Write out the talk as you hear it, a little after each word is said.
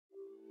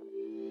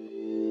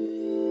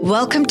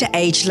Welcome to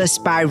Ageless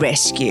by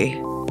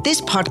Rescue.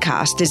 This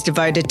podcast is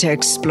devoted to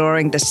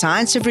exploring the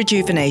science of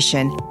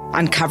rejuvenation,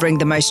 uncovering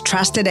the most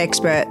trusted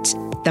experts,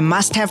 the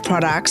must-have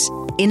products,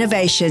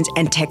 innovations,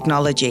 and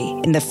technology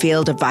in the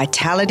field of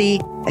vitality,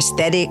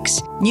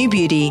 aesthetics, new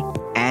beauty,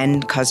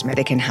 and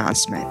cosmetic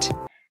enhancement.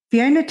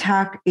 Fiona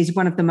Tuck is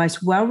one of the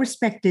most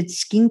well-respected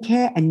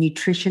skincare and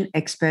nutrition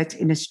experts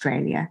in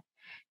Australia.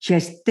 She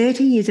has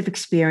 30 years of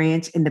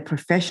experience in the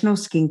professional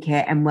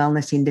skincare and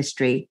wellness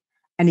industry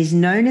and is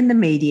known in the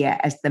media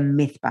as the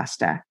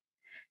Mythbuster.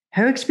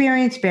 Her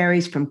experience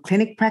varies from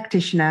clinic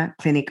practitioner,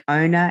 clinic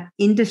owner,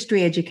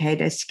 industry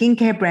educator,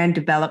 skincare brand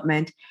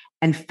development,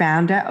 and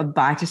founder of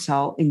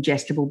Vitasol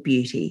Ingestible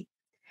Beauty.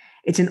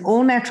 It's an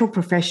all-natural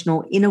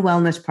professional inner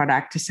wellness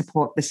product to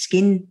support the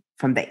skin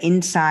from the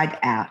inside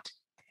out.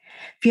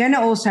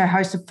 Fiona also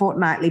hosts a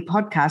fortnightly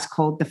podcast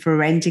called The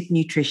Forensic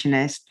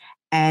Nutritionist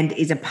and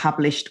is a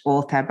published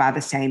author by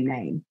the same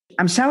name.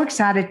 I'm so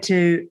excited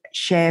to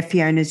share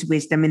Fiona's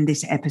wisdom in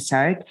this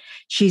episode.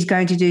 She's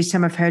going to do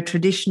some of her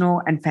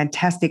traditional and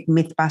fantastic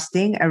myth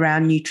busting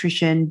around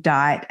nutrition,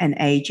 diet, and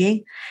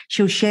aging.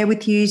 She'll share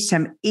with you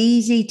some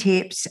easy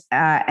tips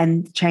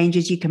and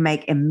changes you can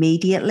make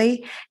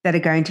immediately that are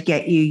going to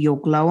get you your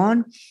glow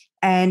on.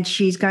 And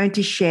she's going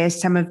to share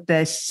some of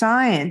the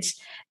science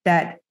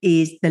that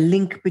is the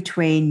link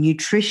between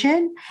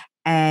nutrition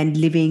and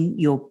living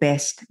your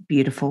best,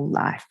 beautiful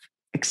life.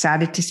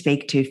 Excited to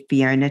speak to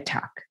Fiona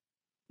Tuck.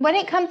 When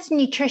it comes to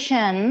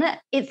nutrition,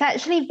 it's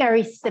actually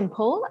very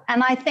simple.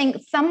 And I think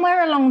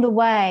somewhere along the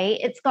way,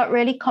 it's got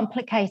really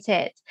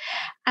complicated.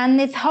 And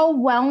this whole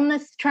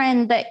wellness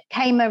trend that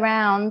came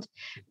around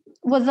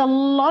was a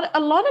lot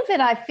of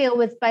it, I feel,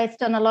 was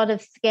based on a lot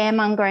of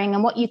scaremongering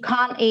and what you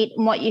can't eat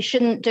and what you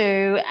shouldn't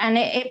do. And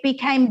it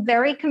became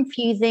very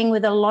confusing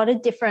with a lot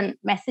of different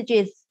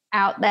messages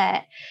out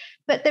there.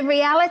 But the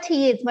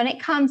reality is when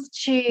it comes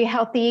to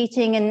healthy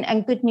eating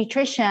and good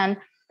nutrition,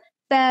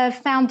 the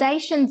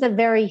foundations are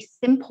very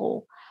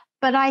simple.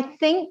 But I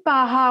think,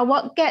 Baha,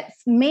 what gets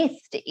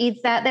missed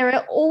is that there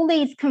are all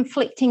these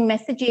conflicting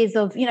messages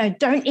of,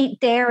 don't eat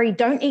dairy,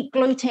 don't eat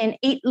gluten,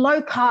 eat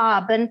low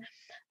carb. And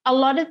a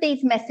lot of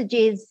these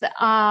messages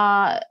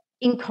are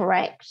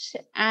incorrect.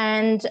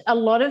 And a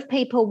lot of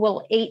people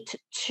will eat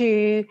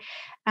to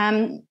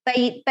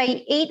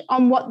they eat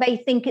on what they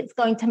think it's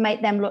going to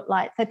make them look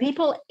like. So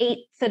people eat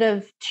sort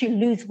of to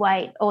lose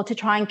weight or to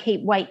try and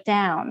keep weight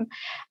down,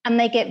 and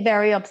they get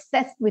very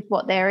obsessed with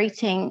what they're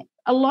eating.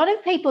 A lot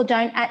of people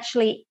don't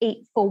actually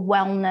eat for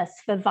wellness,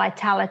 for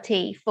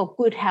vitality, for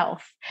good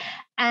health.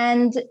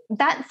 And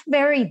that's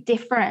very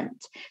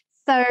different.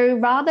 So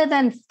rather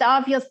than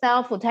starve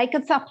yourself or take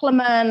a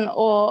supplement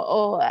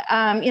or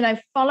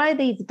follow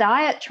these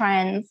diet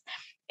trends,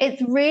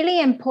 it's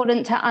really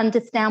important to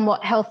understand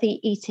what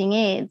healthy eating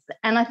is.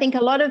 And I think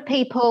a lot of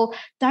people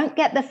don't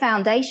get the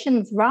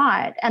foundations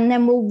right and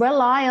then will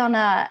rely on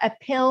a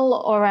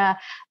pill or a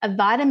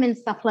vitamin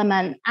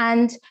supplement.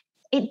 And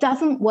it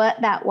doesn't work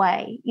that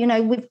way.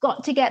 We've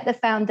got to get the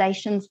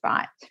foundations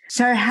right.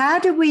 So how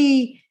do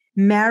we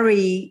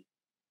marry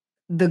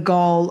the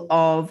goal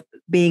of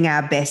being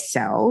our best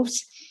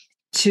selves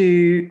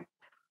to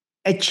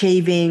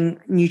achieving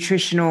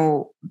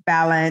nutritional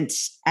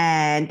balance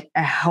and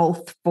a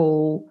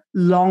healthful,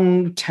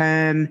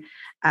 long-term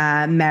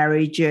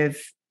marriage of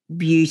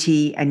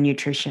beauty and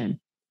nutrition?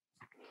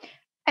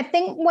 I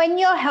think when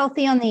you're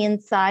healthy on the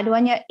inside,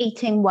 when you're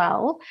eating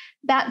well,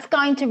 that's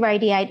going to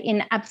radiate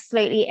in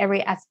absolutely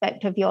every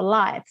aspect of your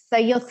life. So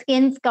your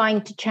skin's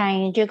going to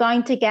change. You're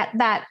going to get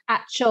that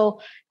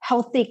actual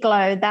healthy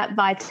glow, that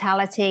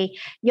vitality.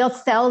 Your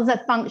cells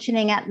are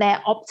functioning at their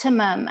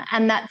optimum,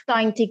 and that's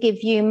going to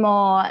give you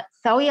more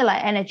cellular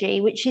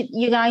energy, which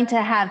you're going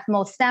to have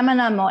more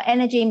stamina, more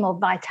energy, more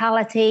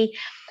vitality.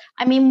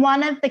 I mean,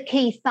 one of the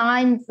key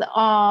signs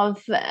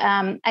of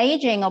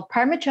aging or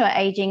premature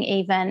aging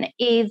even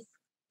is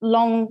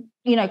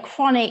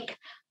chronic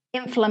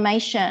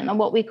inflammation, or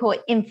what we call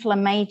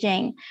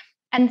inflammaging.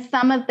 And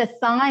some of the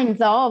signs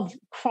of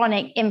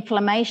chronic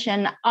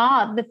inflammation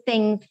are the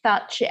things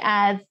such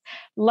as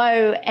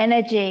low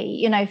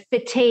energy,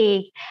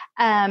 fatigue,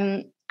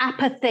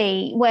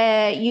 apathy,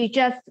 where you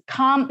just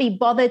can't be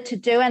bothered to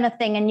do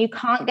anything and you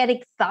can't get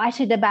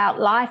excited about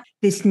life.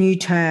 This new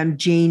term,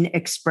 gene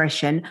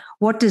expression,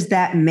 what does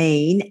that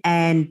mean?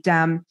 And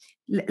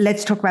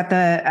let's talk about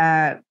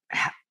the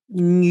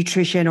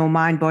nutrition or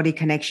mind-body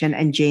connection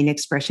and gene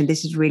expression.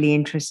 This is really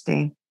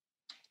interesting.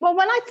 Well,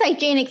 when I say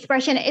gene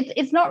expression,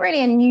 it's not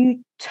really a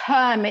new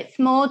term. It's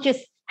more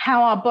just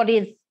how our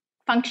bodies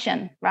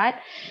function, right?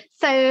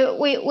 So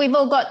we've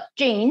all got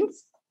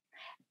genes,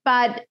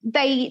 but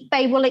they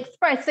will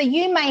express. So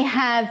you may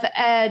have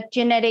a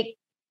genetic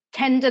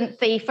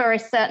tendency for a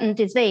certain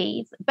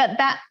disease, but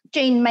that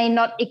gene may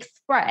not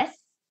express,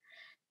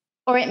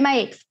 or it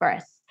may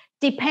express,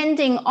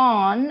 depending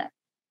on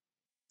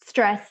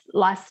stress,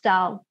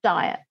 lifestyle,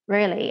 diet,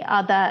 really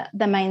are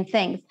the main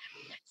things.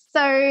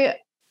 So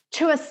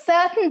to a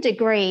certain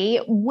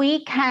degree,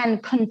 we can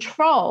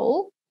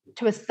control,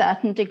 to a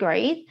certain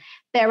degree,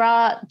 there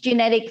are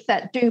genetics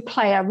that do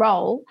play a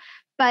role,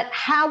 but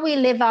how we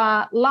live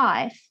our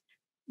life,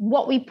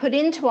 what we put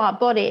into our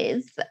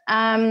bodies,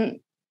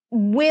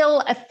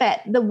 will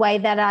affect the way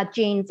that our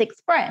genes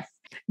express.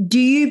 Do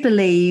you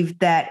believe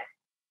that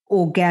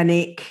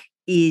organic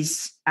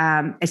is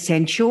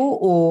essential,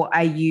 or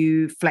are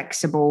you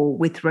flexible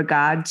with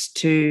regards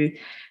to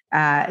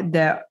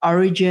the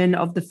origin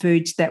of the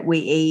foods that we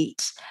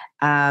eat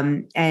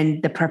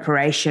and the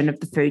preparation of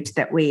the foods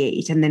that we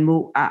eat? And then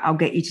I'll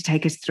get you to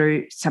take us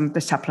through some of the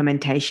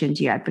supplementations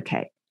you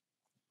advocate.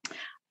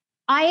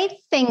 I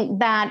think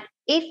that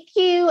if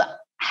you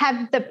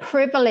have the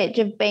privilege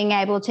of being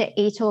able to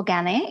eat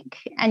organic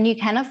and you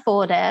can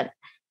afford it,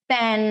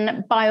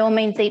 then by all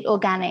means eat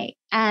organic.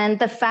 And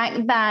the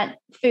fact that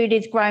food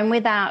is grown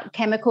without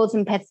chemicals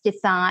and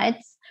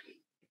pesticides,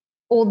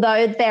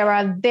 although there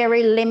are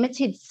very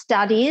limited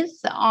studies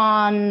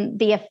on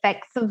the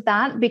effects of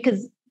that,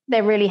 because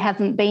there really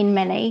hasn't been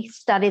many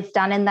studies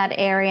done in that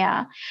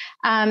area.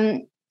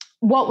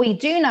 What we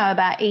do know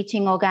about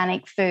eating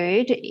organic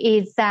food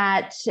is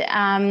that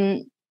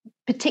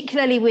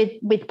particularly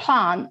with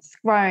plants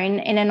grown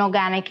in an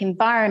organic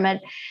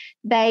environment,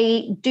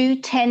 they do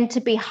tend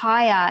to be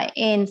higher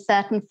in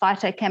certain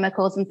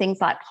phytochemicals and things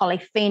like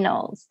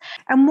polyphenols.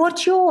 And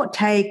what's your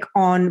take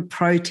on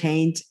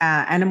proteins,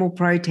 animal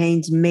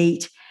proteins,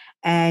 meat,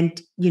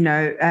 and,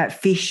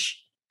 fish?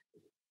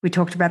 We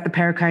talked about the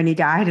Perricone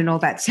diet and all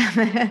that stuff.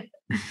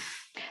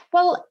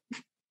 Well,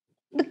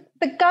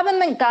 the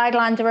government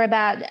guidelines are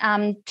about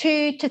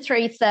 2 to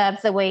 3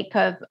 serves a week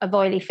of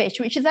oily fish,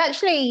 which is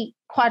actually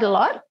quite a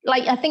lot.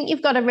 Like, I think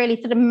you've got to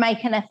really sort of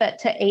make an effort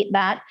to eat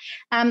that.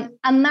 And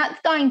that's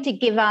going to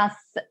give us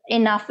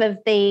enough of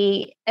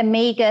the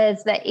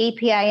omegas, the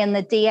EPA and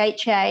the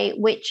DHA,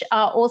 which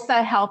are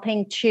also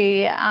helping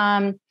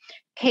to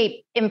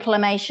keep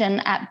inflammation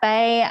at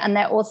bay. And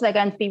they're also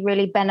going to be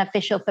really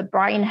beneficial for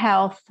brain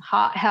health,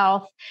 heart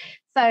health.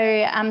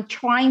 So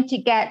trying to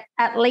get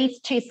at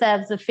least 2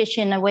 serves of fish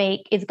in a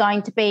week is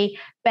going to be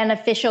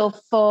beneficial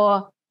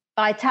for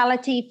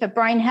vitality, for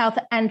brain health,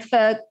 and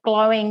for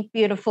glowing,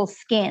 beautiful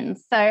skin.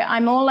 So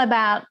I'm all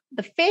about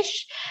the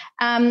fish.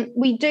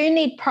 We do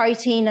need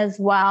protein as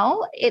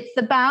well. It's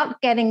about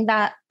getting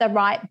the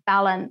right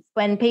balance.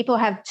 When people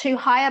have too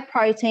high a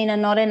protein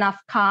and not enough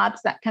carbs,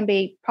 that can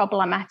be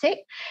problematic.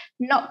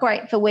 Not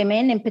great for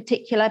women in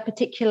particular,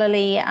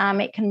 particularly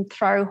it can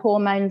throw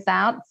hormones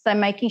out. So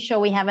making sure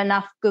we have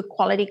enough good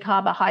quality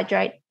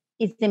carbohydrate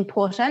is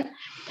important.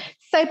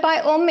 So by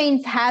all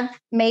means, have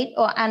meat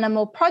or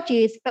animal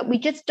produce, but we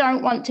just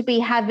don't want to be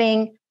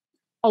having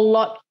a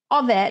lot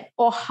of it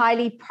or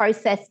highly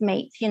processed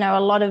meats, a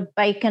lot of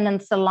bacon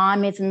and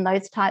salamis and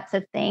those types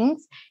of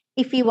things.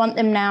 If you want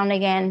them now and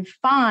again,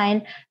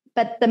 fine.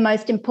 But the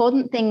most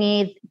important thing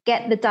is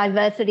get the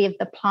diversity of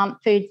the plant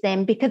foods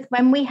in, because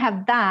when we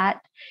have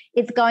that,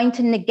 it's going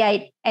to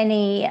negate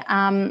any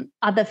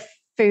other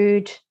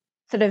food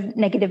sort of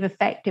negative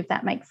effect, if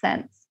that makes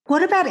sense.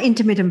 What about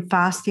intermittent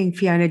fasting,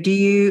 Fiona? Do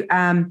you,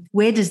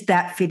 where does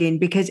that fit in?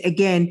 Because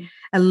again,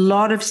 a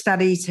lot of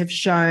studies have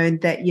shown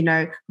that,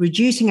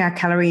 reducing our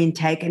calorie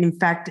intake and in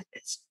fact,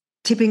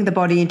 tipping the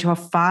body into a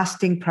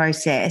fasting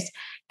process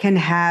can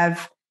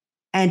have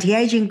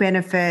anti-aging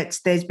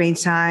benefits. There's been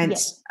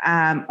science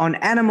on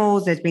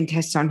animals. There's been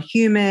tests on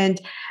humans.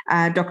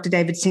 Dr.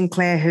 David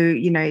Sinclair, who,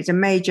 is a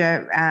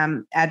major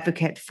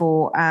advocate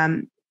for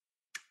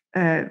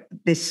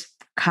this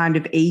kind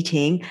of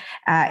eating,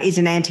 is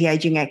an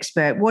anti-aging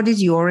expert. What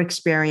is your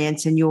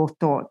experience and your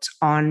thoughts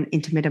on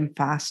intermittent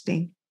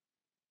fasting?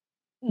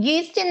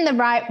 Used in the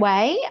right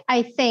way,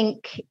 I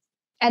think,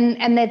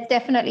 and there's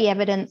definitely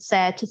evidence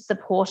there to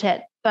support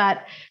it,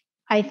 but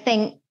I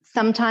think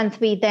sometimes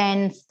we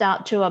then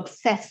start to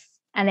obsess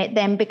and it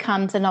then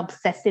becomes an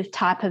obsessive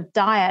type of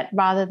diet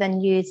rather than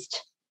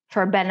used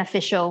for a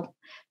beneficial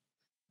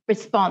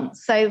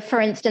response. So, for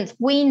instance,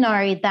 we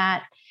know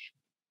that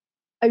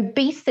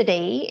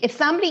obesity, if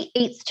somebody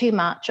eats too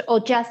much or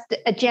just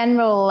a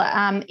general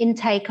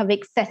intake of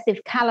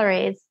excessive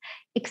calories,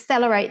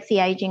 accelerates the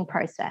aging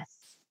process,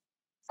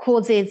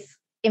 causes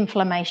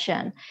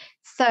inflammation.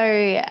 So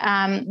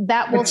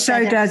that will. But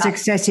so does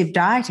excessive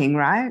dieting,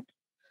 right?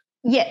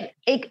 Yeah,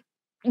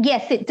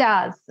 yes, it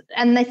does.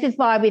 And this is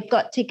why we've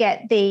got to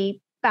get the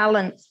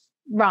balance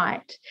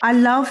right. I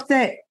love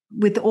that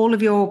with all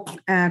of your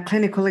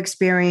clinical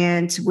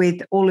experience,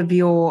 with all of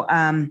your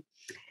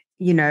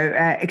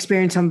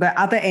experience on the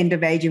other end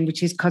of aging,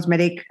 which is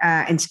cosmetic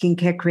and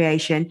skincare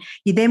creation,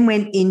 you then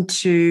went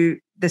into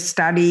the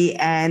study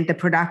and the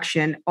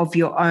production of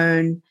your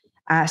own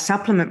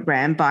supplement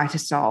brand,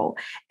 Vitasol.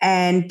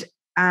 And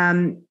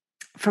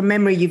from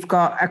memory, you've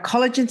got a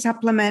collagen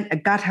supplement, a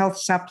gut health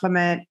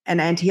supplement, an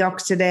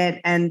antioxidant,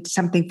 and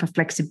something for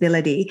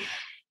flexibility.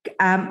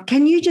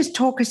 Can you just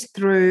talk us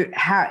through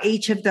how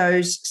each of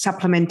those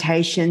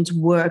supplementations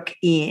work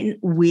in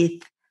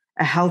with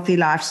a healthy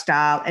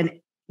lifestyle and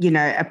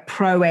a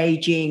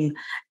pro-aging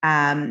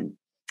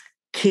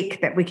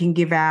kick that we can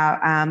give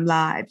our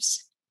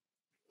lives?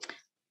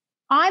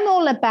 I'm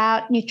all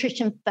about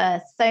nutrition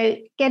first. So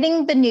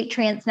getting the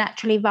nutrients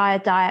naturally via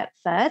diet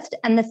first.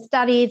 And the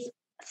studies,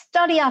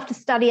 study after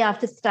study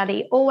after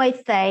study, always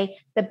say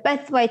the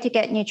best way to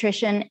get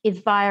nutrition is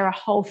via a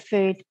whole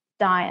food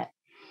diet.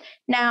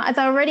 Now, as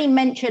I already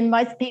mentioned,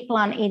 most people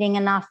aren't eating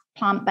enough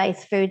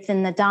plant-based foods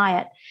in the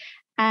diet.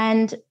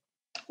 And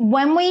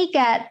when we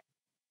get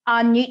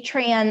our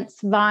nutrients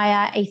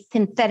via a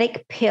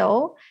synthetic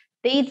pill,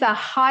 these are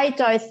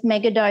high-dose,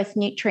 megadose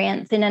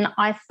nutrients in an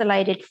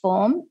isolated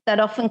form that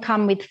often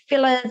come with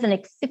fillers and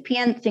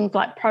excipients, things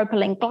like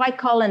propylene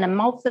glycol and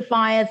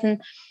emulsifiers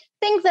and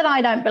things that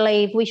I don't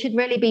believe we should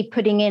really be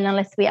putting in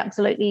unless we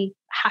absolutely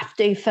have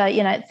to for,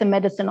 it's a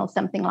medicine or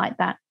something like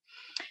that.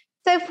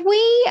 So if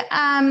we,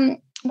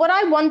 what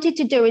I wanted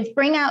to do is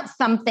bring out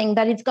something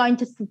that is going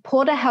to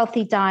support a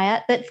healthy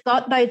diet that's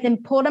got those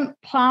important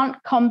plant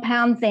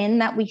compounds in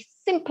that we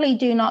simply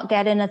do not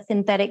get in a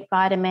synthetic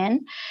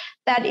vitamin,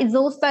 that is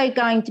also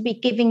going to be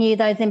giving you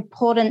those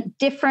important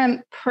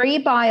different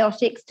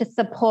prebiotics to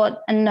support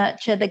and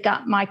nurture the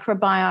gut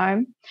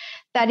microbiome,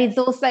 that is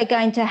also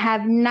going to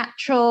have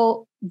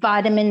natural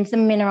vitamins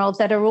and minerals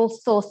that are all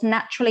sourced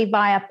naturally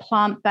via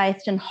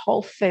plant-based and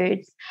whole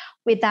foods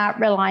without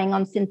relying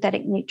on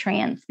synthetic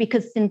nutrients,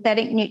 because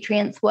synthetic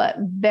nutrients work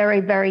very,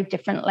 very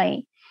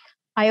differently.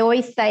 I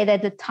always say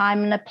there's a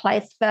time and a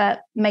place for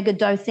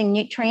megadosing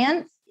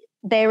nutrients.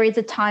 There is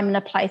a time and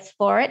a place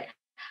for it,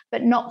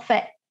 but not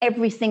for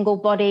every single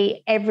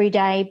body every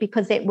day,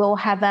 because it will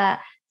have a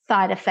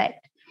side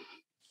effect.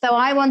 So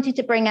I wanted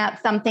to bring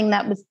out something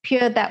that was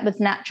pure, that was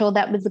natural,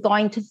 that was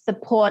going to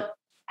support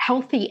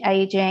healthy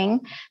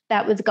aging,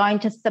 that was going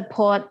to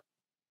support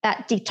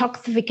that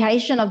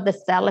detoxification of the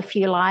cell, if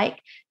you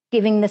like,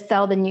 giving the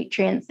cell the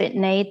nutrients it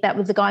needs, that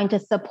was going to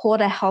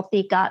support a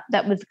healthy gut,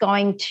 that was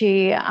going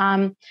to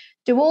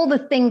do all the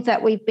things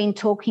that we've been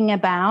talking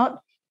about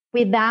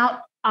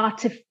without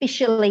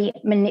artificially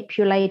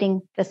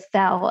manipulating the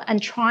cell,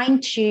 and trying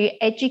to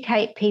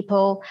educate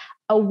people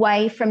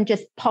away from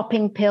just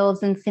popping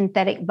pills and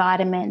synthetic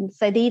vitamins.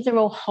 So these are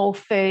all whole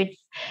foods,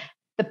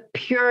 the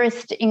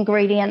purest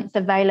ingredients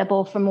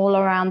available from all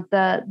around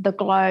the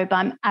globe.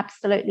 I'm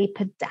absolutely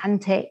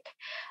pedantic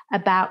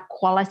about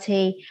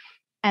quality.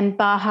 And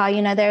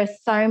Baha, there are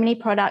so many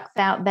products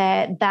out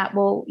there that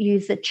will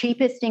use the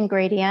cheapest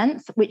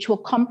ingredients, which will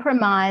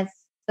compromise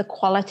the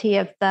quality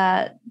of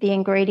the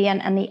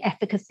ingredient and the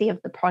efficacy of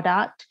the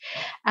product.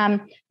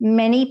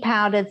 Many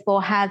powders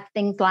will have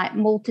things like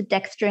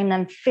maltodextrin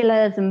and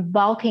fillers and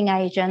bulking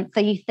agents,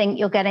 so you think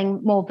you're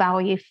getting more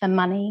value for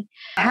money.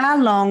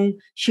 How long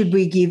should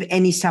we give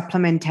any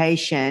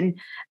supplementation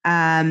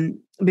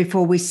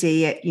before we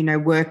see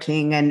it,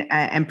 working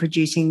and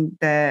producing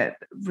the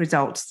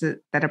results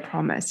that are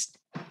promised?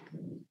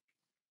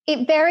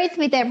 It varies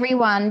with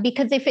everyone,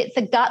 because if it's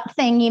a gut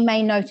thing, you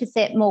may notice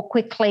it more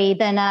quickly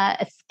than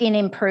a skin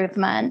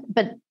improvement.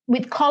 But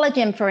with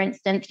collagen, for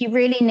instance, you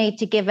really need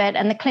to give it,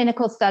 and the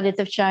clinical studies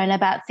have shown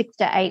about 6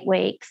 to 8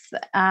 weeks.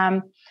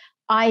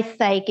 I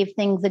say give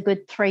things a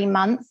good 3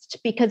 months,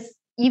 because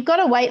you've got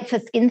to wait for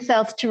skin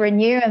cells to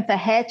renew and for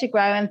hair to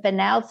grow and for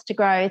nails to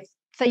grow.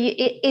 So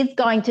it is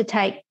going to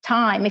take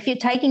time. If you're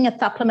taking a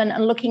supplement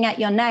and looking at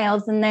your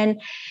nails and then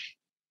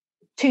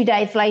 2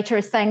 days later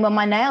is saying, well,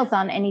 my nails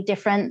aren't any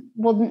different,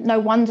 well, no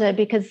wonder,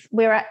 because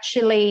we're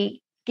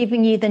actually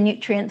giving you the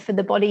nutrients for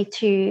the body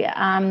to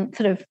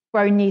sort of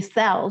grow new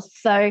cells.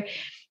 So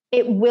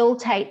it will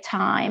take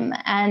time.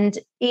 And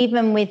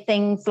even with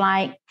things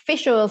like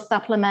fish oil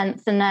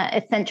supplements and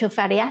essential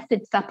fatty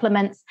acid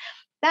supplements,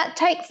 that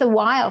takes a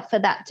while for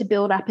that to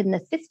build up in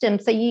the system.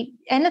 So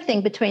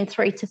anything between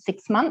 3 to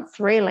 6 months,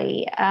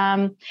 really.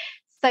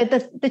 So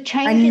the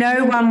change. And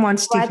no one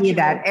wants to hear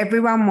that.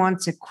 Everyone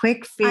wants a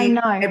quick fix. I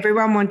know.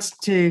 Everyone wants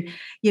to,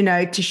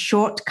 to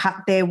shortcut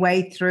their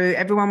way through.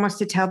 Everyone wants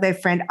to tell their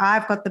friend,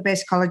 I've got the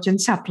best collagen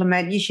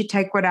supplement. You should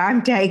take what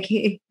I'm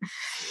taking.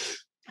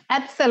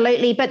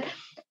 Absolutely. But,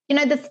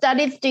 the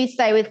studies do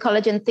say with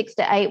collagen 6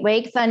 to 8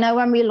 weeks. I know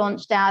when we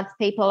launched ours,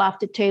 people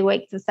after 2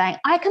 weeks are saying,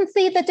 I can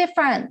see the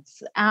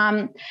difference.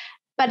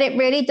 But it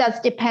really does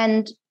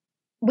depend.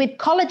 With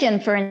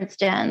collagen, for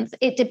instance,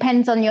 it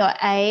depends on your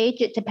age,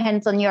 it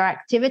depends on your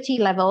activity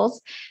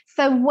levels.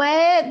 So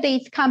where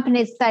these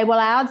companies say, well,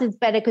 ours is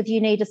better because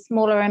you need a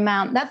smaller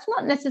amount, that's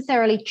not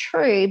necessarily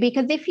true,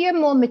 because if you're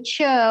more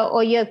mature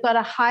or you've got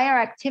a higher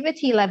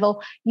activity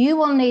level, you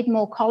will need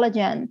more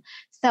collagen.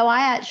 So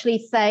I actually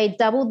say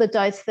double the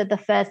dose for the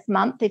first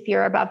month if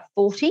you're above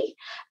 40,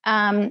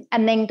 and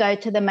then go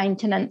to the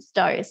maintenance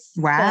dose.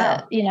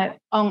 Wow.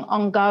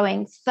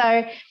 Ongoing.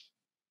 So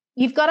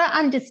you've got to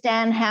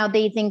understand how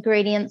these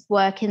ingredients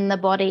work in the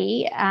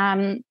body.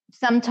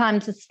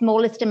 Sometimes the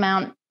smallest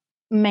amount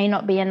may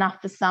not be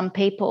enough for some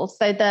people.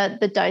 So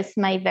the dose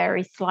may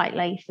vary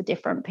slightly for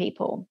different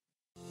people.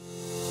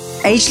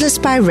 Ageless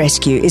by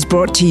Rescue is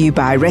brought to you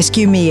by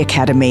Rescue Me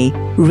Academy,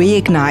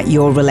 Reignite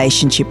Your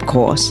Relationship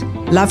course.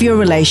 Love your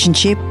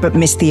relationship but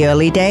miss the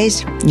early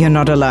days? You're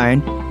not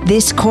alone.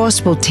 This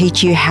course will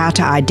teach you how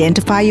to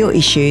identify your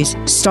issues,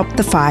 stop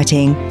the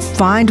fighting,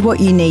 find what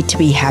you need to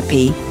be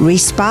happy,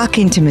 re-spark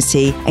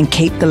intimacy, and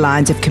keep the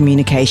lines of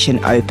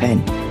communication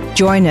open.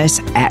 Join us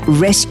at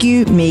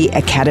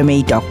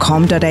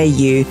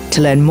rescuemeacademy.com.au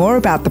to learn more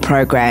about the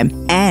program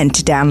and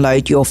to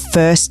download your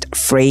first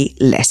free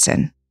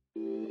lesson.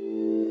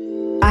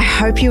 I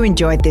hope you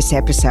enjoyed this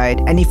episode,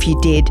 and if you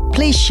did,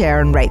 please share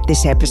and rate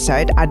this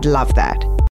episode. I'd love that.